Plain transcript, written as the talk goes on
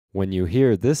When you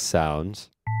hear this sound,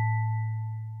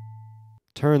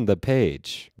 turn the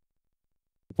page.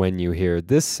 When you hear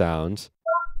this sound,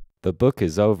 the book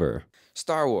is over.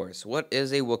 Star Wars, What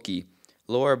is a Wookiee?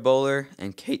 Laura Bowler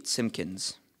and Kate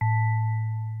Simpkins.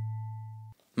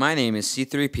 My name is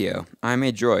C-3PO. I'm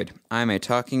a droid. I'm a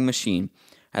talking machine.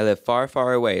 I live far,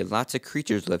 far away. Lots of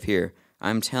creatures live here.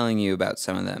 I'm telling you about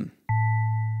some of them.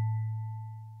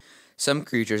 Some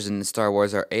creatures in Star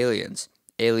Wars are aliens.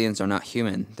 Aliens are not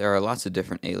human. There are lots of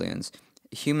different aliens.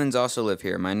 Humans also live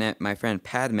here. My friend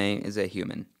Padme is a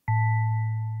human.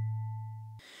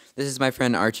 This is my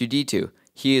friend R2-D2.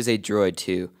 He is a droid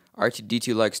too.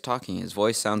 R2-D2 likes talking. His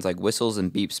voice sounds like whistles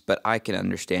and beeps, but I can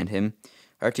understand him.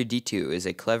 R2-D2 is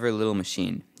a clever little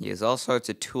machine. He has all sorts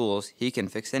of tools. He can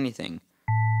fix anything.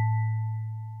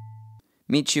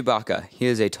 Meet Chewbacca. He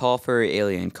is a tall, furry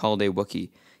alien called a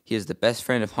Wookiee. He is the best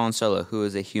friend of Han Solo, who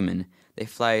is a human. They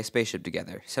fly a spaceship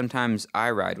together. Sometimes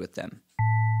I ride with them.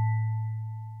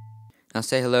 Now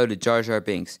say hello to Jar Jar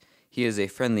Binks. He is a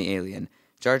friendly alien.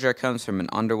 Jar Jar comes from an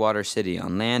underwater city.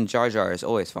 On land, Jar Jar is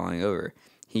always falling over.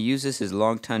 He uses his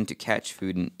long tongue to catch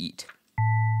food and eat.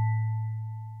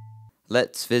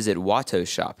 Let's visit Watto's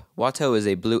shop. Watto is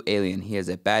a blue alien. He has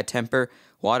a bad temper.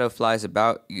 Watto flies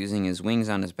about using his wings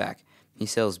on his back. He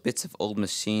sells bits of old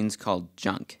machines called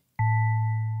junk.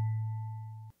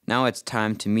 Now it's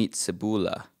time to meet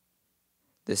Sebulba.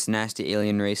 This nasty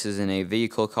alien races in a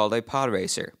vehicle called a pod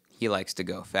racer. He likes to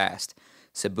go fast.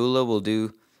 Sebulba will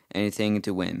do anything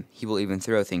to win. He will even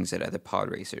throw things at other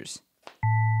pod racers.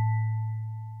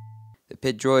 The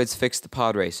pit droids fix the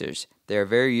pod racers. They are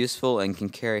very useful and can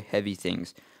carry heavy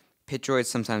things. Pit droids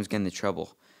sometimes get into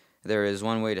trouble. There is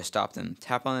one way to stop them.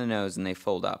 Tap on the nose and they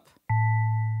fold up.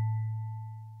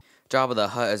 Jabba the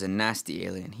Hutt is a nasty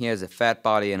alien. He has a fat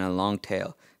body and a long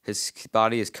tail. His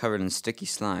body is covered in sticky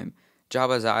slime.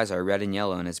 Jabba's eyes are red and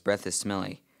yellow and his breath is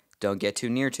smelly. Don't get too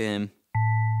near to him.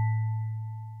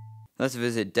 Let's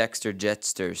visit Dexter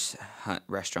Jettster's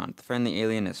restaurant. The friendly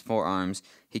alien has 4 arms.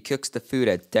 He cooks the food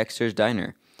at Dexter's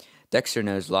Diner. Dexter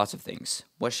knows lots of things.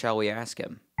 What shall we ask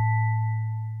him?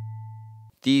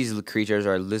 These creatures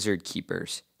are lizard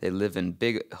keepers. They live in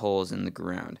big holes in the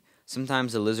ground.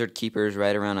 Sometimes the lizard keepers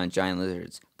ride around on giant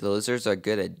lizards. The lizards are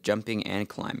good at jumping and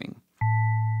climbing.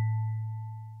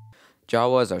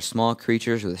 Jawas are small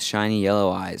creatures with shiny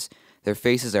yellow eyes. Their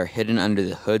faces are hidden under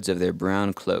the hoods of their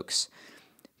brown cloaks.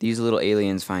 These little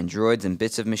aliens find droids and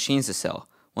bits of machines to sell.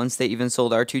 Once they even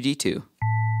sold R2-D2.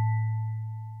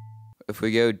 If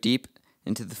we go deep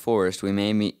into the forest, we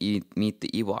may meet the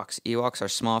Ewoks. Ewoks are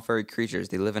small furry creatures.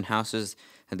 They live in houses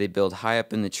that they build high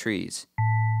up in the trees.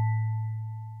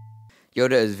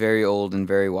 Yoda is very old and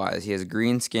very wise. He has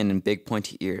green skin and big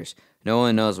pointy ears. No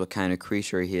one knows what kind of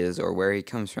creature he is or where he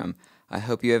comes from. I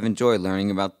hope you have enjoyed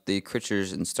learning about the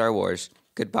creatures in Star Wars.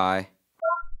 Goodbye.